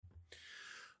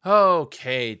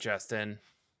Okay, Justin.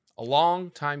 A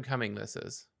long time coming, this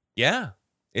is. Yeah,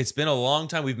 it's been a long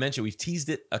time. We've teased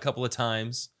it a couple of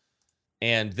times.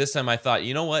 And this time I thought,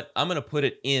 you know what? I'm going to put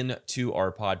it into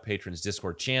our Pod Patrons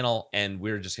Discord channel, and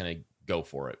we're just going to go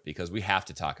for it because we have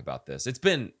to talk about this. It's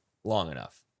been long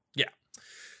enough. Yeah.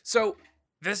 So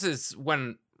this is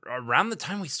when around the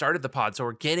time we started the pod. So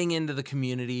we're getting into the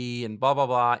community and blah, blah,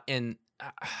 blah. And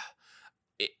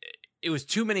it was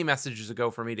too many messages ago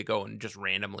for me to go and just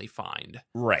randomly find.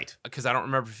 Right. Because I don't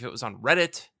remember if it was on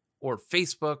Reddit or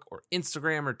Facebook or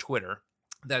Instagram or Twitter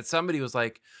that somebody was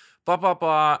like, blah, blah,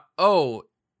 blah. Oh,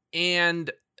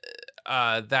 and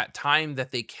that time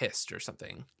that they kissed or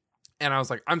something. And I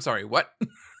was like, I'm sorry, what?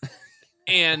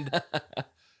 And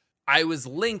I was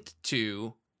linked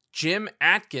to Jim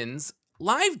Atkins'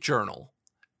 live journal.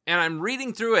 And I'm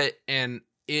reading through it, and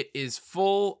it is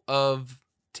full of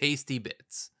tasty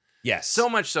bits. Yes. So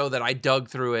much so that I dug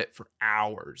through it for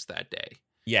hours that day.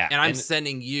 Yeah. And I'm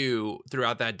sending you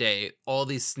throughout that day all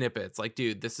these snippets like,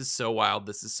 dude, this is so wild.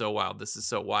 This is so wild. This is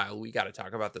so wild. We got to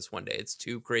talk about this one day. It's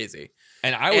too crazy.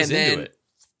 And I was into it.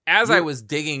 As I was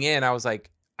digging in, I was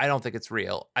like, I don't think it's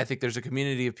real. I think there's a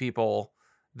community of people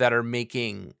that are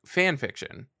making fan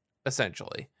fiction,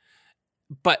 essentially.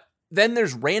 But then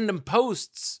there's random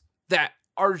posts that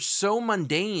are so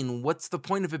mundane. What's the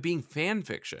point of it being fan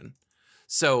fiction?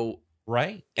 So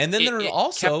right. And then there's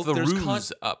also kept the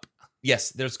ruse up.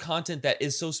 Yes, there's content that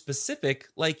is so specific,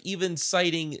 like even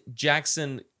citing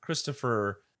Jackson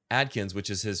Christopher Adkins, which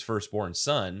is his firstborn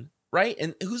son, right?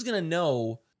 And who's going to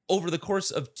know over the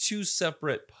course of two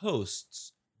separate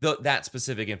posts that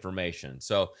specific information?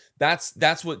 So that's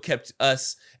what kept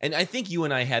us. And I think you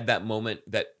and I had that moment,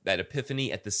 that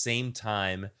epiphany at the same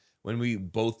time when we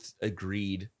both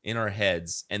agreed in our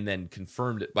heads and then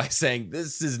confirmed it by saying,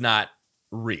 this is not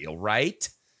real, right?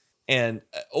 And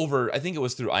I think it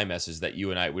was through iMessage that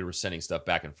you and I, we were sending stuff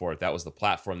back and forth. That was the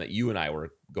platform that you and I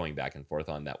were going back and forth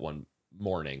on that one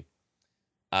morning.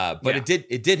 But yeah.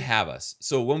 it did have us.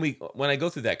 So when I go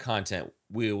through that content,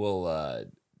 we'll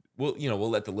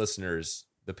let the listeners,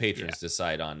 the patrons,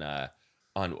 decide on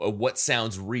what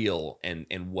sounds real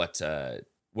and what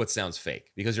sounds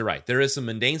fake. Because you're right, there is some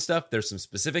mundane stuff, there's some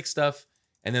specific stuff,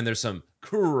 and then there's some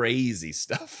crazy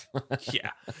stuff. Yeah.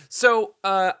 So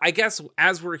I guess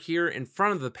as we're here in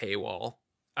front of the paywall,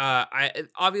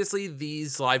 obviously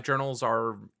these live journals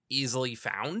are easily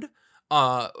found.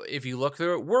 If you look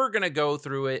through it, we're going to go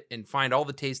through it and find all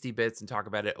the tasty bits and talk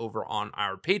about it over on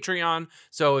our Patreon.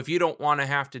 So if you don't want to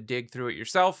have to dig through it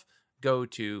yourself, go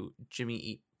to Jimmy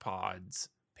Eat Pod's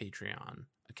Patreon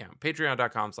account,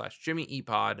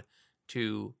 patreon.com/JimmyEatPod,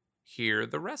 to hear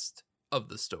the rest of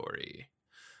the story.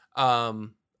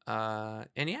 And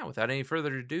yeah, without any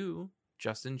further ado,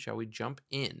 Justin, shall we jump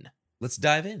in? Let's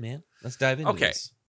dive in, man. Let's dive into this.